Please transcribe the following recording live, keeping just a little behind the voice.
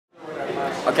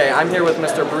Okay, I'm here with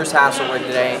Mr. Bruce Haselrig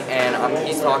today, and I'm going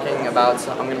to be talking about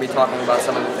some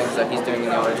of the things that he's doing in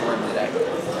the auditorium today.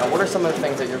 Now, what are some of the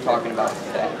things that you're talking about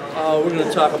today? We're going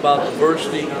to talk about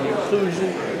diversity and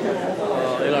inclusion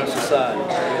in our society.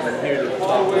 And I'm here to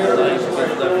talk about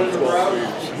 9th, 11th, 12th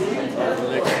grades for the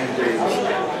next few days.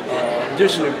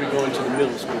 Additionally, we're going to the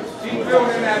middle schools as well.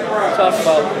 Talk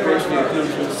about diversity,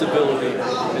 inclusion, civility,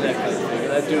 and that kind of thing.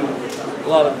 And I do a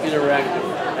lot of interactive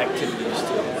activities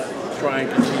to try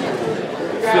and continue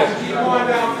to fill.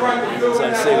 As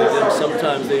I say to them,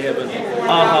 sometimes they have an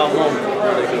aha moment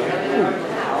where they go,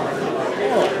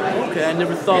 oh, okay, I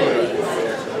never thought of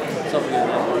that. Something like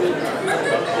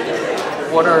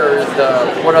that. What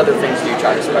other things do you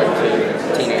try to spread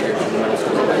to teenagers in the middle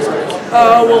school and high school?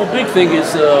 Well, the big thing is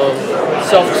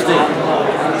self-esteem.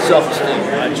 Self-esteem.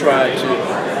 I try to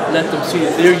let them see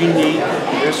that they're unique,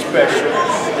 they're special.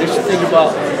 They should think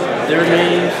about their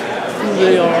names, who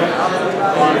they are,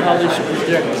 and how they should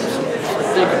project themselves.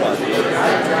 Think about it.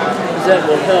 Because that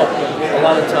will help a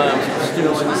lot of times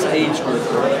students in this age group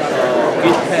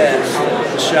get past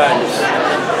the shyness,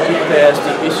 get past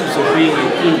the issues of being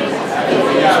included,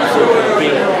 the issues of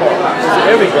being a part.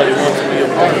 Because everybody wants to be a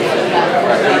part of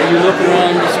it. And when you look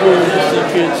around the school, you see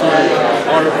kids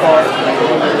on the park, and you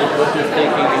wonder what they're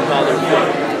thinking and how they're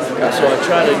feeling. So I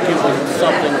try to give them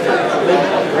something to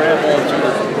grab onto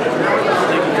that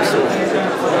they can just sort of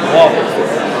walk with it.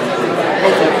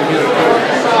 Hopefully we can get it going.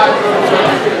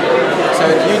 So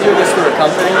do you do this through a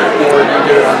company, or do you do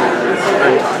it on your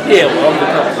own time? Yeah, well, I'm the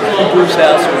company. I'm Bruce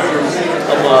Haselrig.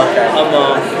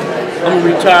 I'm a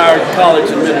retired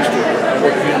college administrator. I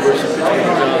work at the University of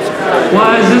Johnson.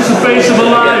 Why is this the face of a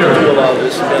liar? I do a lot of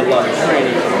this. I've got a lot of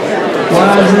training.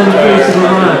 Why is it the face of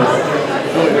a liar?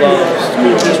 Doing a lot of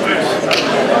school districts.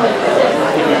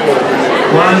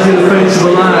 Why is it the face of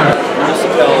a liar?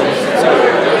 Municipalities, etc.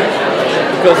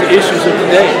 Because the issues of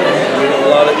today,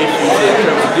 a lot of issues in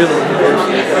terms of dealing with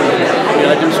diversity.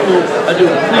 I do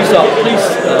police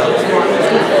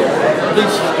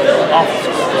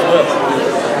officers as well,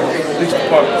 police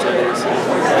departments, that is.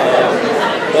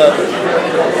 But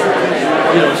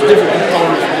it's different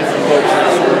components for different folks, and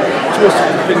it's sort of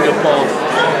twisted depending upon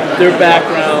their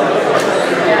background,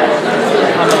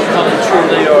 how mature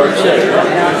they are, etc.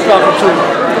 Talking to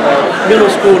middle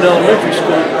school and elementary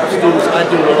school students, I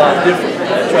do it a lot different.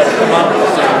 I try to come out with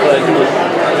something, but I do it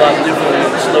a lot differently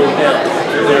and slow down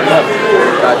to their level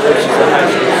versus a high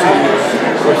school student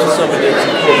versus somebody that's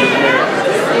important in America.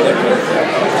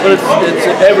 But it's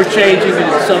ever-changing and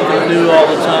it's something new all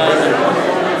the time, and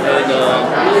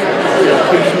it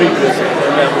keeps me busy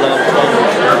and have a lot of fun.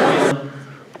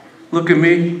 Look at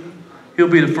me. He'll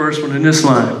be the first one in this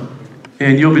line.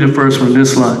 And you'll be the first one in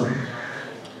this line.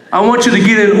 I want you to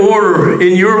get in order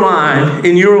in your line,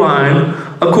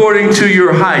 according to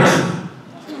your height.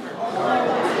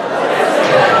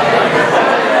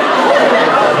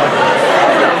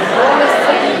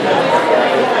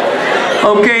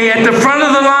 Okay, at the front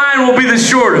of the line will be the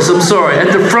shortest. I'm sorry.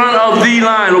 At the front of the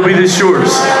line will be the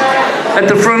shortest. At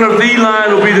the front of the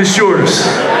line will be the shortest.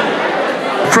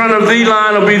 Front of the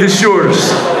line will be the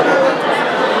shortest.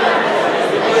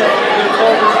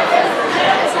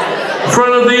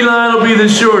 Front of the line will be the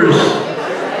shortest.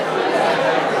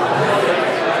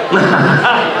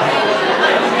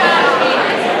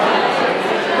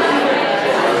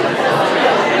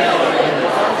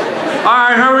 All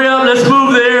right, hurry up. Let's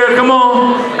move there. Come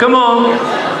on. Come on.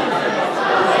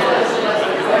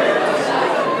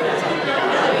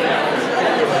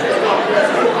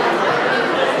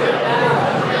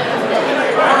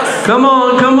 Come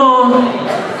on, come on.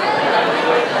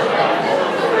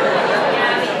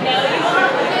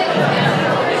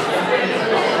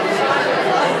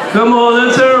 Come on,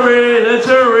 let's hurry, let's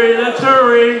hurry, let's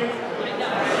hurry.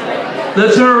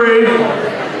 Let's hurry.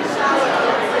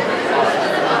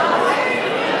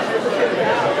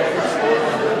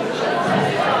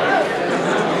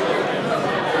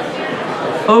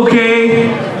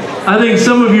 Okay, I think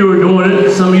some of you are doing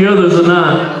it, some of you others are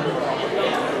not.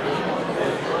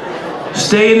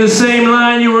 Stay in the same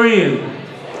line you were in.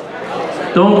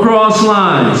 Don't cross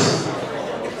lines.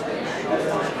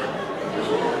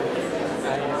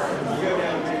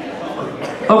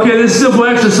 Okay, this simple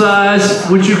exercise,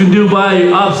 which you can do by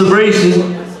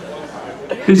observation,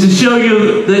 is to show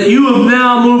you that you have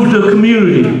now moved to a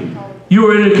community. You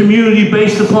are in a community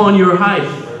based upon your height.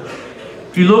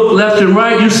 If you look left and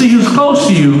right, you see who's close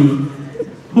to you,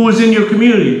 who is in your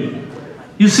community.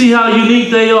 You see how unique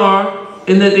they are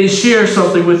in that they share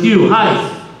something with you.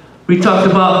 Height. We talked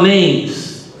about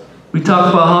names. We talked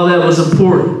about how that was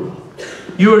important.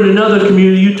 You're in another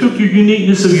community. You took your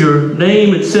uniqueness of your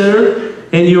name, etc.,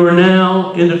 and you are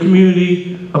now in the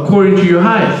community according to your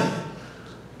height.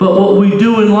 But what we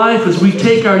do in life is we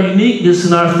take our uniqueness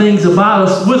and our things about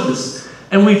us with us,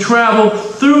 and we travel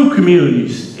through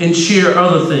communities and share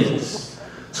other things.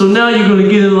 So now you're going to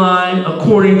get in line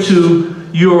according to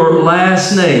your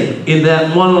last name, in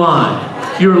that one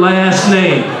line. Your last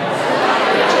name.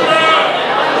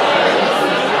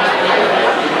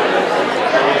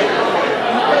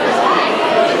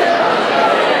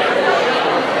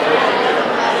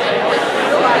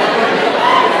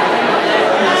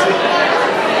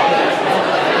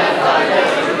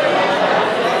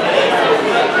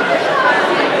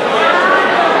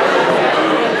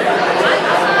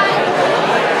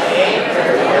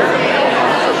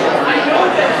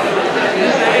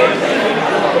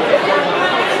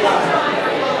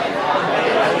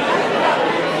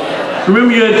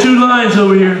 Remember, you had 2 lines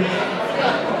over here.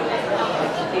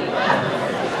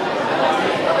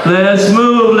 Let's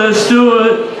move, let's do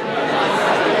it.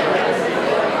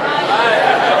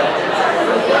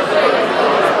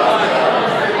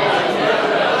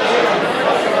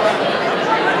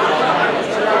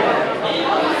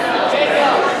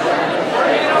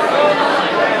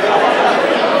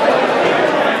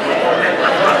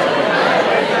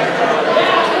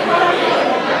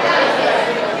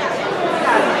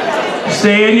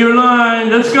 Stay in your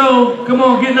line. Let's go. Come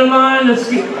on, get in the line. Let's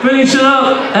finish it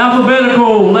up.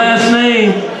 Alphabetical last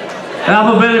name.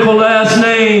 Alphabetical last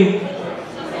name.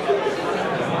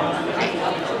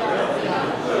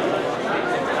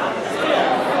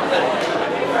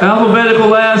 Alphabetical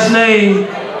last name.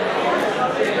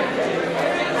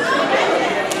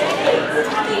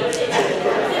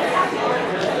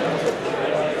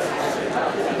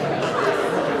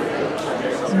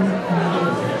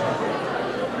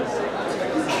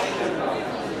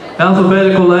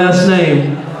 Alphabetical last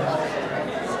name.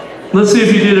 Let's see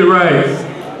if you did it right.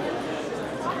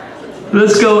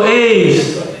 Let's go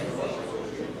A's.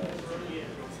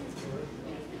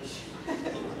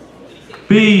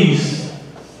 B's.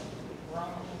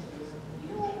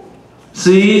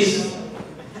 C's.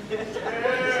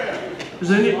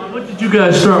 What did you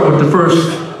guys start with the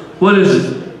first? What is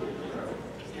it?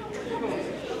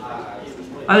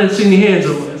 I didn't see any hands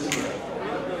over this.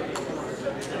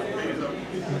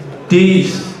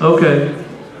 D's. Okay.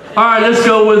 All right, let's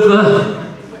go with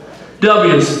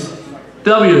W's.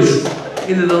 W's.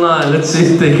 Into the line. Let's see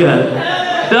if they got it.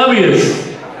 W's.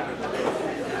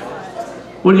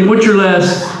 What's your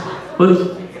last? What?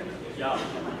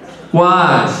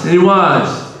 Y's. Any Y's?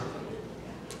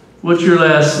 What's your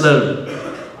last letter?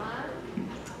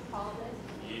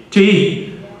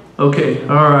 T. Okay.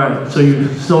 All right. So you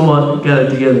somewhat got it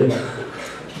together.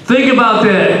 Think about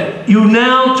that. You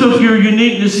now took your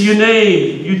uniqueness of your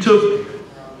name. You took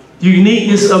the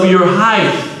uniqueness of your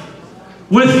height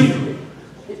with you.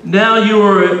 Now you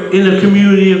are in a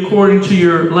community according to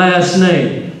your last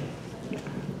name.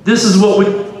 This is what we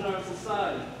do in our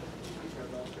society.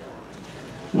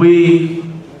 We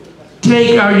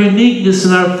take our uniqueness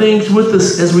and our things with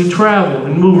us as we travel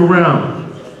and move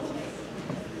around.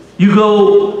 You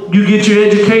go, you get your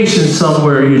education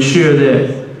somewhere, you share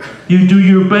that. You do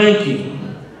your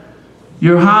banking,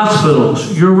 your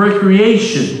hospitals, your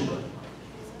recreation.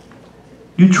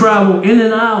 You travel in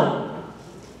and out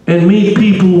and meet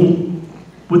people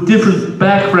with different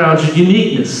backgrounds and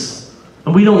uniqueness.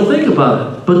 And we don't think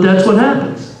about it, but that's what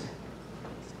happens.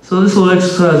 So this little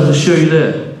exercise will show you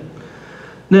that.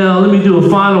 Now let me do a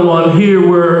final one here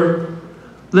where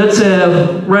let's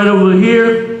have right over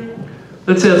here,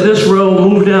 let's have this row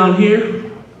move down here.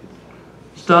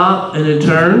 Stop and then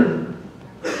turn.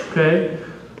 Okay,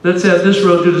 let's have this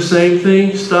row do the same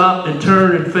thing. Stop and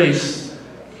turn and face.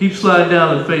 Keep sliding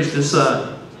down and face this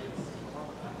side.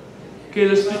 Okay,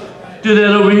 let's do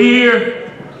that over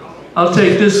here. I'll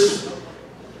take this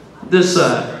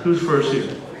side. Who's first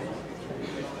here?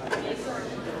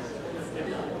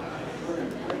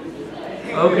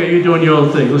 Okay, you're doing your own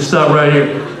thing. Let's stop right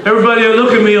here. Everybody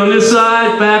look at me on this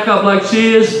side. Back up like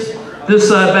she is. This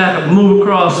side back up. Move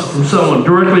across from someone.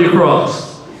 Directly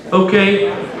across.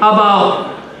 Okay? How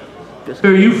about,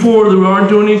 are you 4 that aren't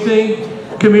doing anything?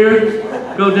 Come here.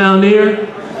 Go down there.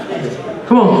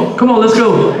 Come on. Come on. Let's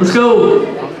go. Let's go.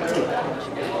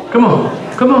 Come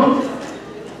on. Come on.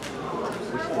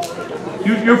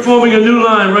 You're forming a new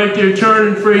line right there. Turn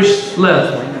and face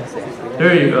left.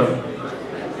 There you go.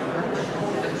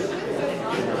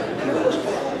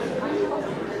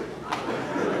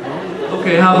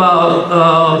 Okay, how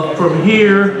about from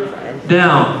here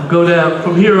down? Go down,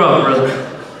 from here up, rather.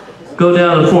 Go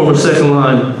down and form a second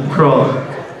line, cross.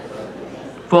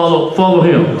 Follow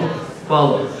him.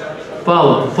 Follow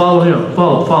him.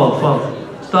 Follow.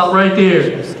 Stop right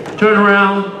there. Turn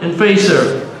around and face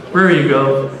her. There you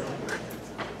go.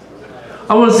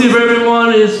 I want to see if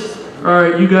everyone is, all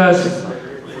right, you guys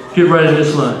get right in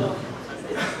this line.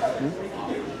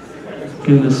 Get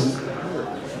in this.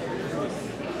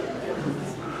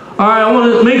 All right, I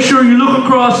want to make sure you look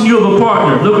across and you have a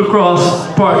partner. Look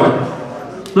across, partner.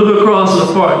 Look across at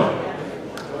a partner.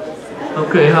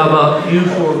 Okay, how about you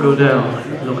four go down?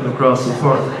 Looking across the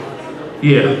partner.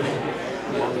 Yeah.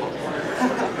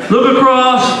 Look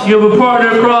across, you have a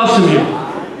partner across from you.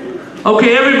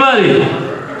 Okay, everybody,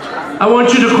 I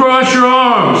want you to cross your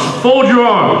arms. Fold your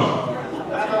arms.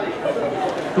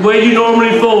 The way you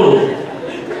normally fold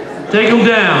them. Take them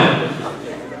down.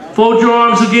 Fold your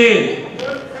arms again.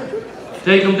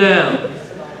 Take them down.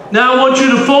 Now I want you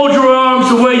to fold your arms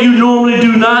the way you normally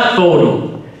do not fold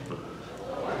them.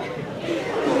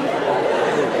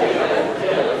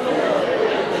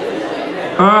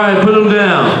 All right, put them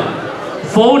down.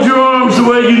 Fold your arms the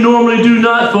way you normally do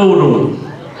not fold them.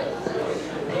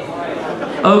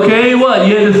 Okay, what?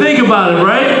 You had to think about it,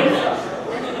 right?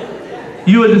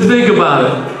 You had to think about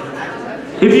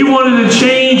it. If you wanted to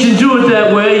change and do it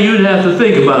that way, you'd have to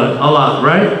think about it a lot,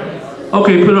 right?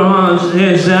 Okay, put our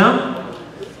hands down.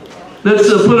 Let's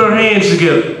put our hands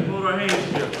together. Put our hands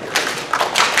together.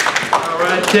 All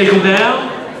right, take them down.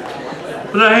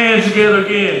 Put our hands together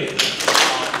again.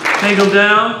 Take them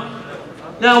down.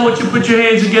 Now I want you to put your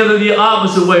hands together the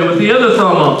opposite way with the other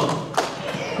thumb up.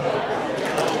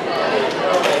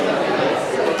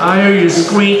 I hear you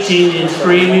squeaking and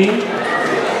screaming.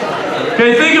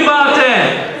 Okay, think about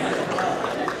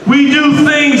that. We do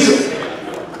things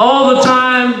all the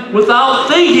time without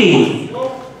thinking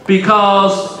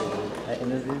because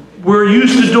we're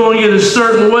used to doing it a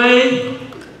certain way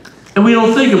and we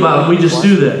don't think about it, we just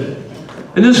do that.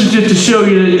 And this is just to show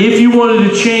you that if you wanted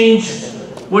to change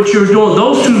what you're doing,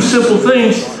 those two simple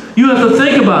things, you have to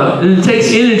think about it, and it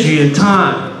takes energy and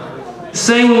time.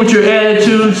 Same way with your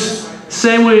attitudes,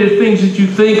 same way the things that you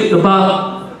think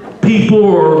about people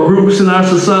or groups in our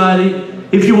society.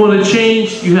 If you want to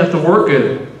change, you have to work at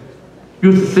it.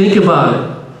 You have to think about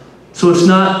it. So it's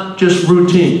not just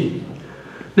routine.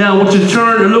 Now I want you to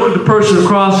turn and look at the person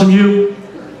across from you.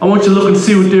 I want you to look and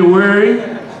see what they're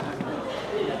wearing.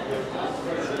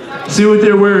 See what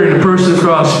they're wearing, the person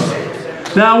across from you.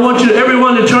 Now I want you,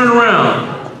 everyone, to turn around.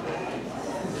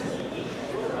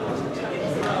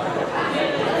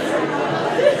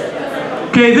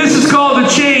 Okay, this is called the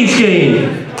change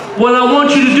game. What I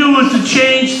want you to do is to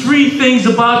change 3 things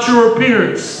about your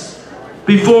appearance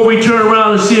before we turn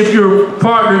around and see if your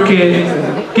partner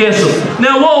can guess them.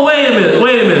 Now, whoa, wait a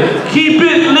minute. Keep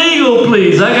it legal,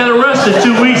 please. I got arrested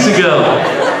 2 weeks ago.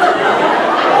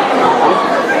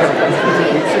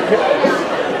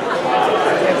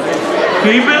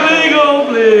 Keep it legal,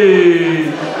 please.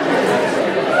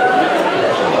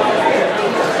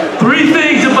 3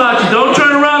 things about you. Don't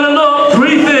turn around and look.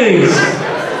 3 things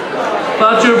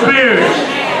about your appearance.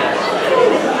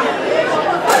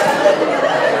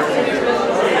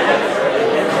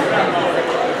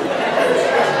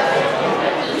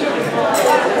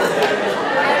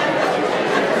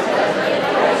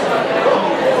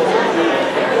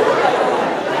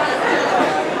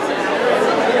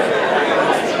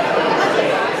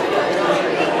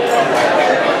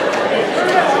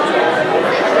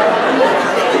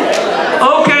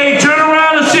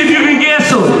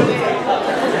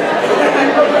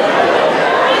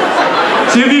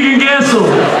 See if you can guess them.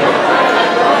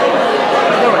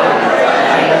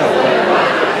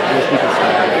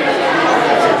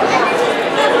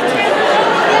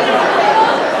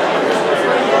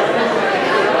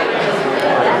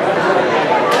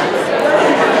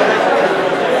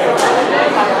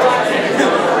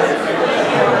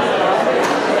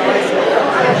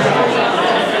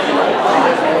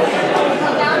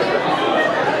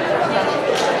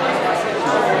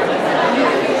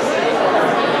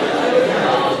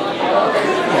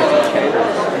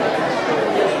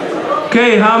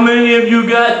 Okay, how many of you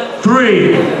got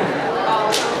 3?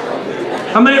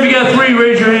 How many of you got 3?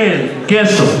 Raise your hand.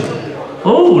 Guess them.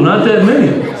 Oh, not that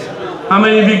many. How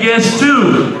many of you guessed 2?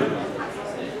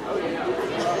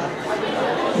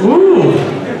 Ooh,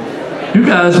 you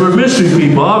guys were mystery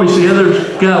people. Obviously,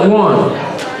 others got 1.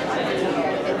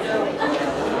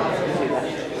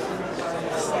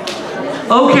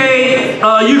 Okay,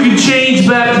 you can change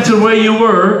back to the way you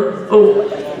were. Oh.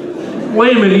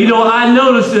 Wait a minute, you know, I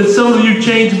noticed that some of you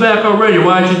changed back already.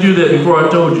 Why did you do that before I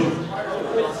told you?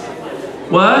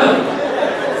 What?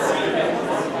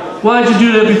 Why did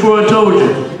you do that before I told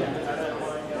you?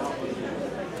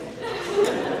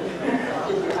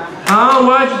 Huh?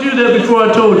 Why did you do that before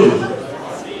I told you?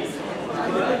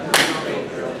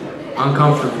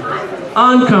 Uncomfortable.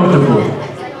 Uncomfortable.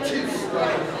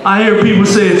 I hear people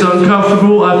say it's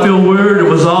uncomfortable. I feel weird. It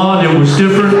was odd. It was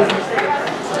different.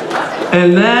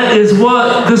 And that is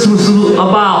what this was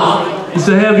about, is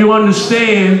to have you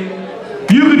understand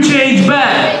you could change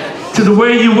back to the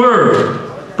way you were.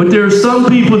 But there are some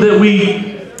people that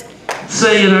we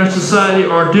say in our society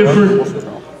are different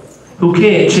who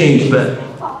can't change back.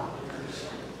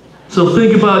 So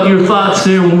think about your thoughts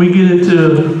there when we get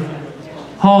into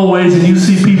hallways and you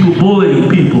see people bullying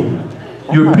people,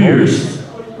 your peers.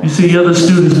 You see other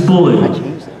students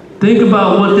bullying. Think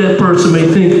about what that person may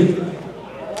think.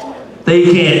 They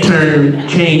can't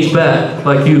change back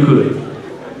like you could.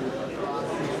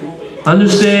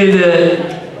 Understand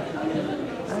that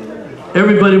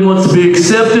everybody wants to be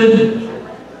accepted.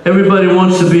 Everybody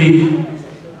wants to be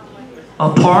a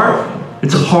part.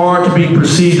 It's hard to be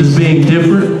perceived as being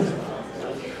different.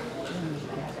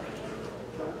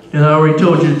 And I already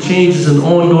told you, change is an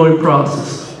ongoing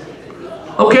process.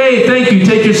 Okay, thank you.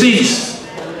 Take your seats.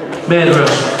 Man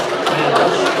rush.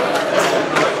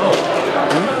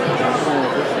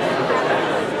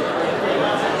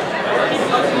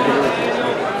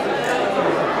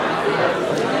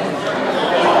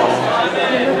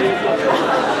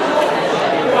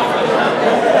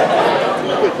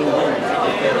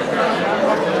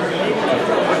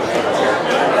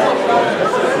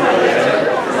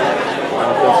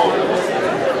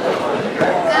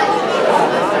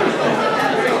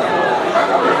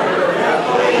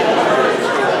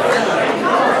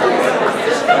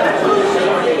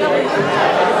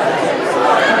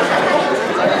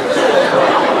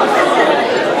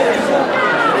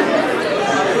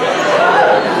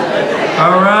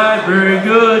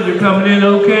 You're coming in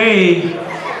okay.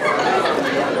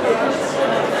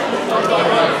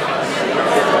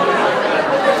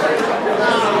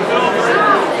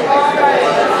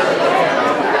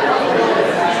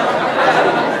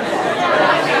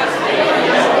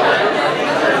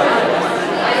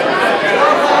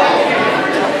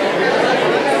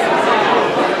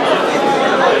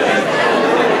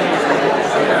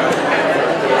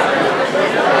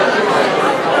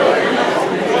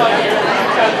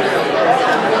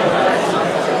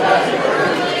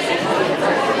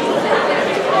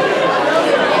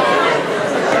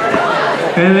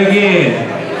 And again,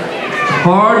 it's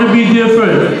hard to be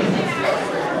different.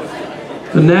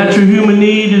 The natural human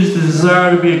need is the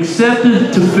desire to be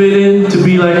accepted, to fit in, to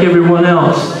be like everyone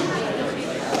else.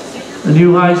 And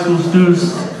you high school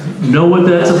students know what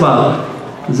that's about,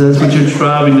 because that's what you're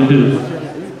striving to do.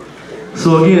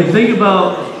 So again, think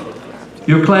about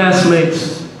your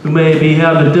classmates who may be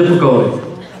having a difficulty.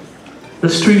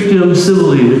 Let's treat them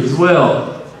civilly as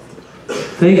well.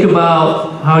 Think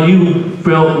about how you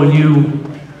felt when you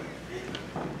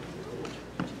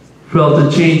felt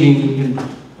that changing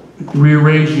and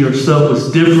rearranging your stuff was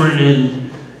different,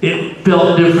 and it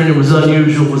felt different, it was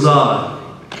unusual, it was odd.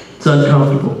 It's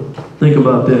uncomfortable. Think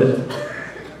about that.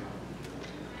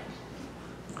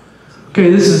 Okay,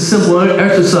 this is a simple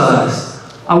exercise.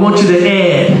 I want you to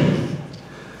add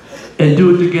and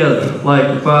do it together. Like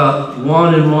if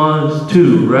 1 and 1 is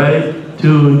 2, right?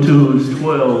 2 and 2 is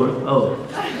 12. Oh.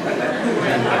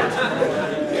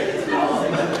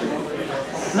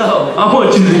 No, I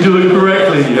want you to do it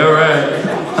correctly, all right?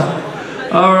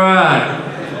 All right.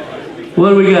 What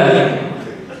do we got?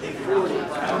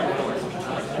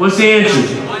 What's the answer?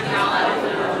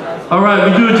 All right,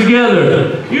 we do it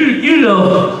together. You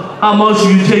know how most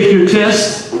of you take your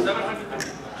test?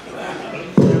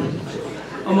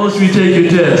 How most of you take your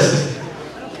test?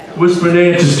 Whispering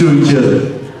answers to each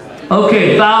other.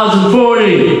 Okay,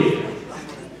 1,040.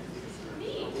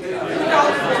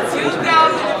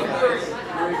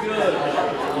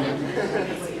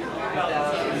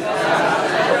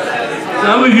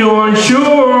 Some of you aren't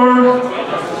sure.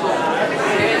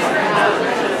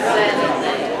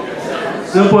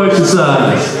 Simple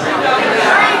exercise.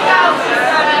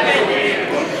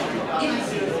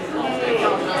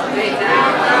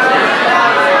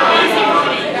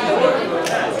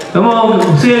 Come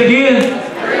on, say it again.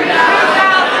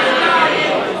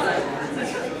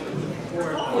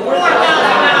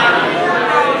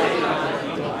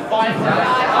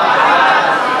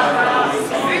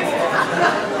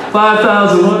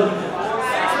 5,000 what?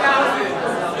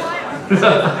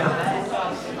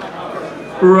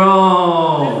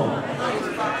 Wrong.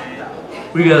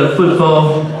 We got a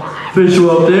football official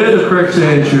up there. The correct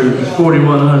answer is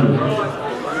 4,100.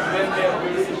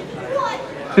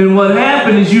 And what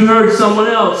happened is you heard someone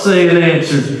else say an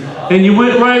answer, and you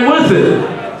went right with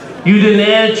it. You didn't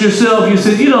add it yourself. You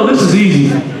said, you know, this is easy,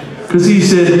 because he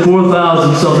said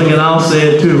 4,000 something, and I'll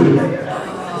say it too.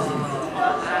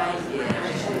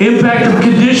 Impact of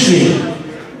conditioning.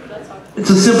 It's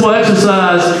a simple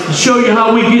exercise to show you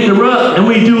how we get in the rut, and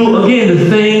we do, again, the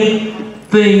same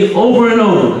thing over and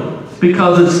over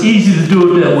because it's easy to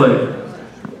do it that way.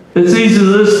 It's easy to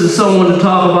listen to someone to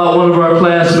talk about one of our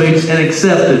classmates and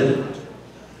accept it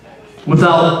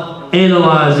without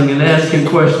analyzing and asking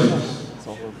questions.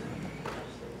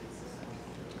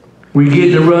 We get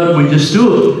in the rut, we just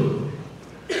do it.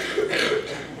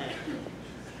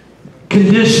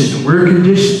 Condition, we're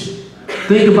conditioned.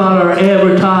 Think about our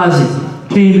advertising,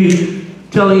 TV,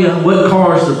 telling you what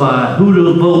cars to buy, who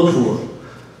to vote for.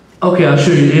 Okay, I'll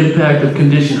show you the impact of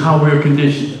condition, how we're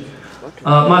conditioned.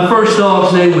 My first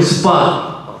dog's name was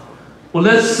Spot. Well,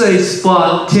 let's say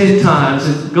Spot 10 times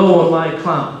and go on my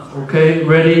count. Okay,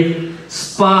 ready?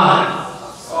 Spot.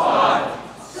 Spot.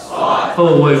 Spot.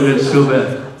 Oh, wait a minute, let's go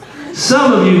back.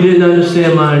 Some of you didn't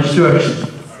understand my instruction.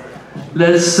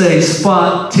 Let's say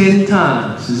Spot 10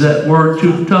 times. Is that word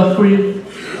too tough for you?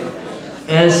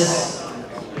 S-P-O-T,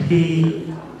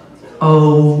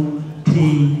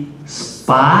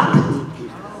 Spot.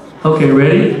 Okay,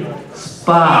 ready?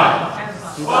 Spot.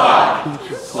 Spot.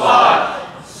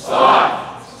 Spot.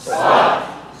 Spot. Spot.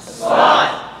 Spot.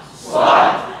 Spot.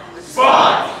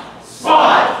 Spot.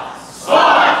 Spot.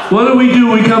 Spot. What do?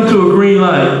 We come to a green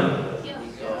light.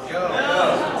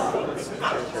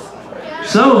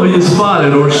 Some of you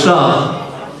spotted or stopped.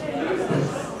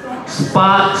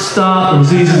 Spot, stop, it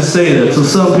was easy to say that, so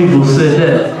some people said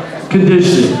that.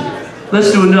 Conditioning.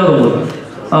 Let's do another one.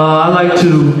 I like to,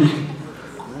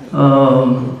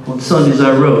 on Sundays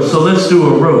I roast, so let's do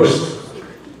a roast.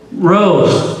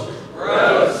 Roast.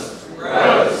 Roast.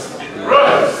 Roast.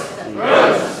 Roast.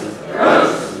 Roast.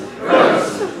 Roast.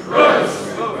 Roast. Roast.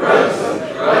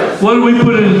 Roast. What do we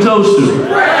put in the toaster?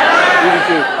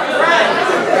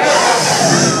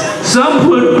 Some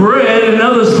put bread and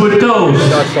others put toast.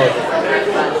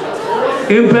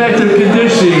 Impact of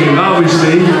conditioning,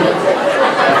 obviously.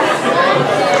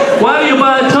 Why do you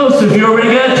buy a toast if you already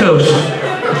got toast?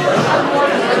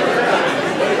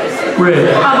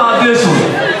 Bread. How about this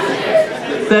one?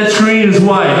 That screen is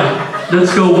white.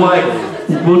 Let's go white.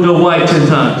 We'll go white 10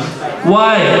 times.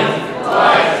 White.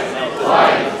 White.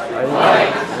 White.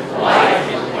 White.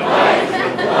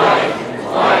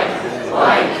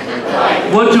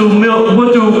 What do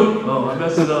oh, I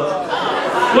messed it up.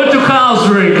 What do cows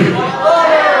drink?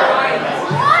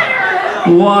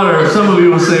 Water. Some of you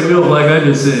will say milk like I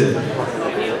just said.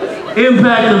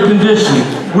 Impact of conditioning.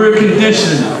 We're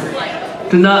conditioned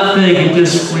to not think and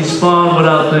just respond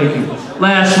without thinking.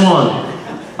 Last one.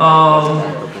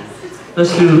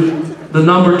 Let's do the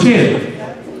number 10.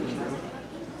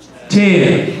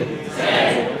 10.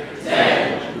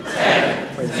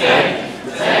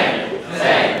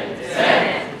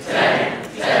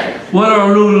 What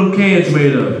are aluminum cans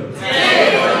made of?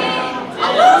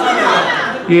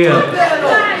 Yeah.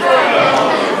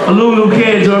 Aluminum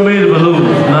cans are made of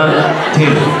aluminum, not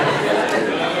tin.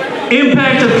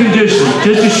 Impact of conditioning.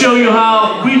 Just to show you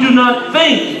how we do not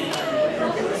think.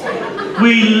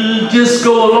 We just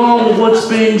go along with what's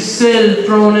being said and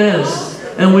thrown at us.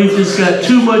 And we've just got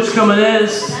too much coming at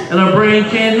us and our brain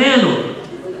can't handle it.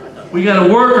 We got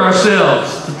to work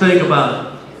ourselves to think about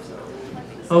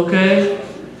it. Okay?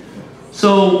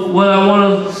 So what I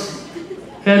want to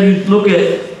have you look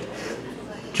at,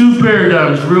 two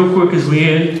paradigms real quick as we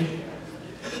end.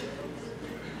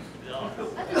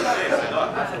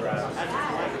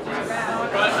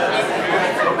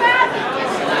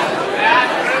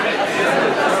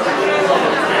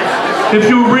 If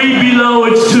you read below,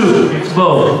 it's two. It's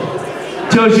both.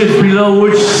 Tells you it's below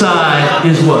which side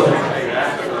is what.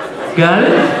 Got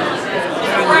it?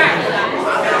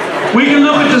 We can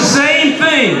look at the same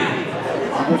thing.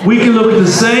 We can look at the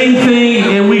same thing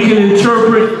and we can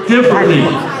interpret differently.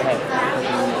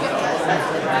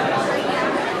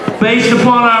 Based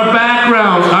upon our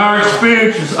background, our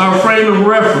experiences, our frame of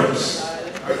reference,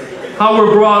 how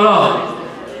we're brought up,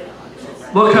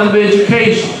 what kind of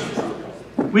education.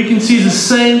 We can see the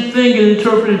same thing and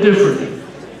interpret it differently.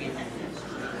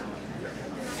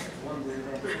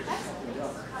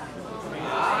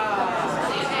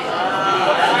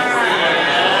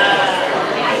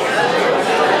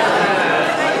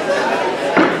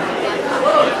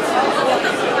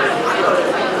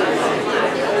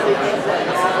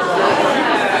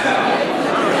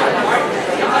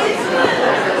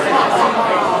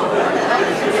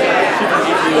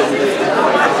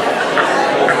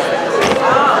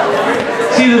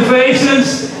 See the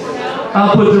faces?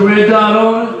 I'll put the red dot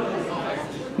on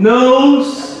it.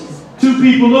 Nose, two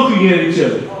people looking at each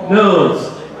other. Nose,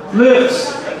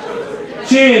 lips,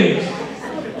 chin,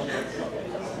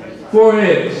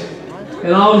 foreheads.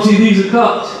 And obviously these are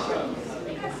cups.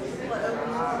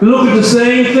 You look at the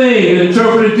same thing and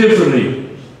interpret it differently.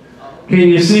 Can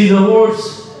you see the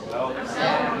horse?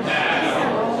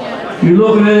 You're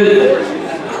looking at it.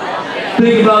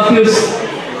 Think about this.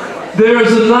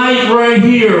 There's a knight right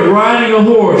here riding a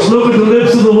horse. Look at the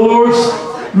lips of the horse.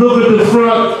 Look at the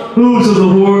front hooves of the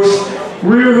horse.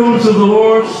 Rear hooves of the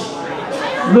horse.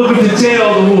 Look at the tail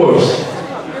of the horse.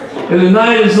 And the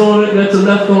knight is on it, that's the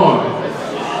left arm.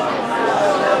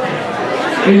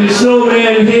 And the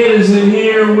snowman head is in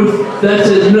here with, that's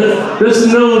the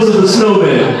nose of the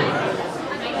snowman.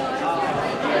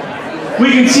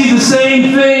 We can see the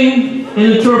same thing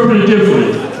and interpret it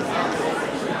differently.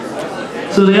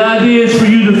 So the idea is for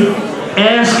you to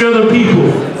ask other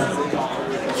people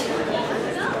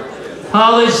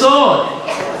how they saw it.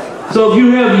 So if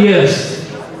you have, yes.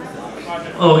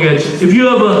 Oh, I get you. If you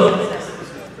have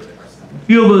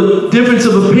a difference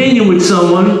of opinion with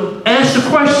someone, ask the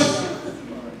question.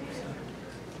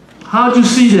 How'd you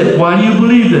see that? Why do you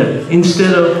believe that?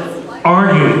 Instead of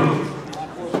arguing.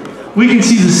 We can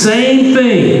see the same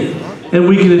thing and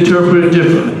we can interpret it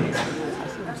differently.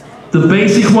 The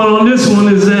basic one on this one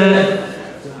is that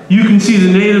you can see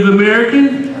the Native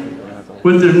American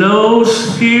with their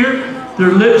nose here,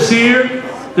 their lips here,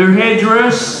 their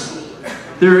headdress,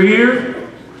 their ear.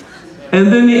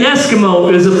 And then the Eskimo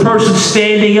is a person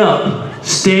standing up,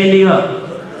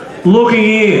 looking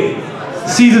in.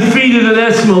 See the feet of an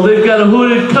Eskimo, they've got a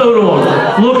hooded coat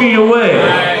on, looking away,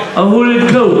 a hooded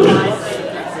coat,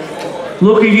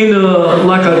 looking into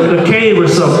like a cave or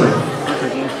something.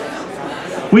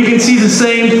 We can see the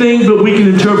same thing, but we can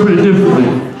interpret it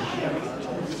differently.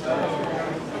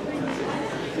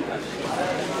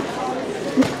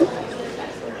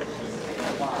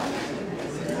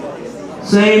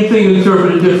 Same thing,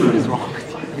 interpreted differently. What's wrong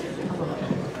with you?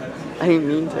 I didn't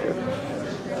mean to.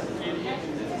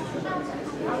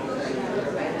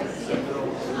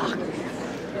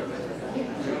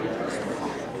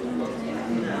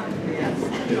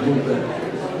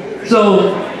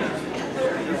 So,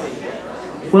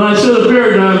 when I show the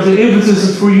paradigms, the emphasis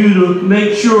is for you to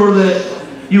make sure that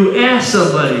you ask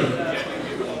somebody.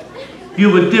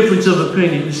 You have a difference of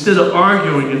opinion instead of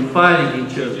arguing and fighting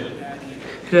each other.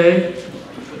 Okay?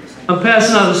 I'm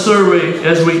passing out a survey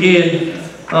as we end.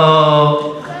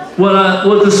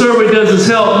 What the survey does is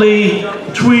help me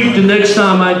tweak the next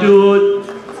time I do it.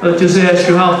 Just ask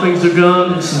you how things are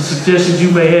going, some suggestions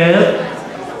you may have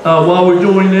while we're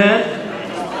doing that.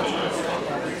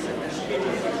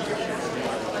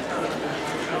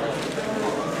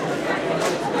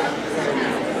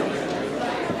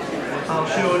 I'll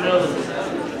show another one.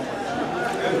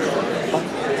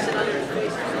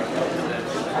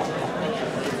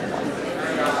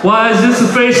 Why is this the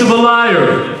face of a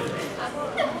liar?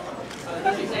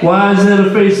 Why is that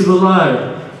a face of a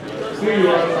liar?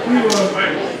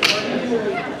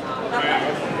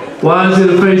 Why is it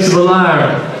a face of a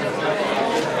liar?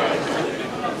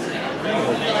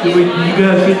 You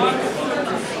guys get?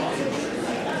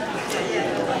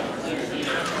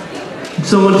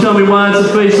 Someone tell me why it's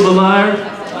the face of a liar?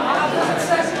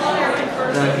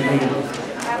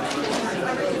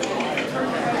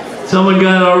 Someone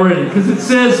got it already. Because it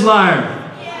says liar.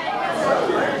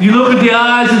 You look at the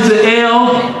eyes, it's an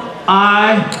L-I-A-R.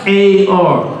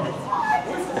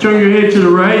 Turn your head to the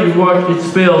right and watch, it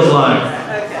spells liar.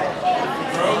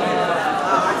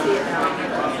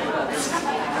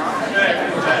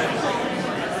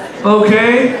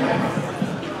 Okay.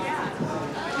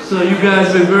 So you guys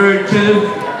have been very attentive,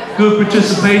 good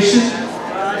participation,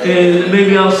 and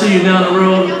maybe I'll see you down the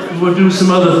road and we'll do some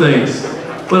other things.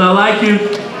 But I'd like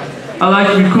if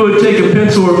you could take a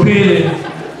pencil or pen and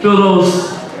fill those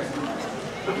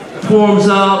forms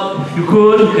out, if you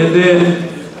could, and then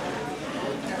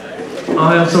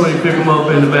I'll have somebody pick them up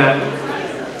in the back.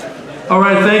 All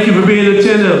right, thank you for being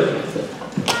attentive.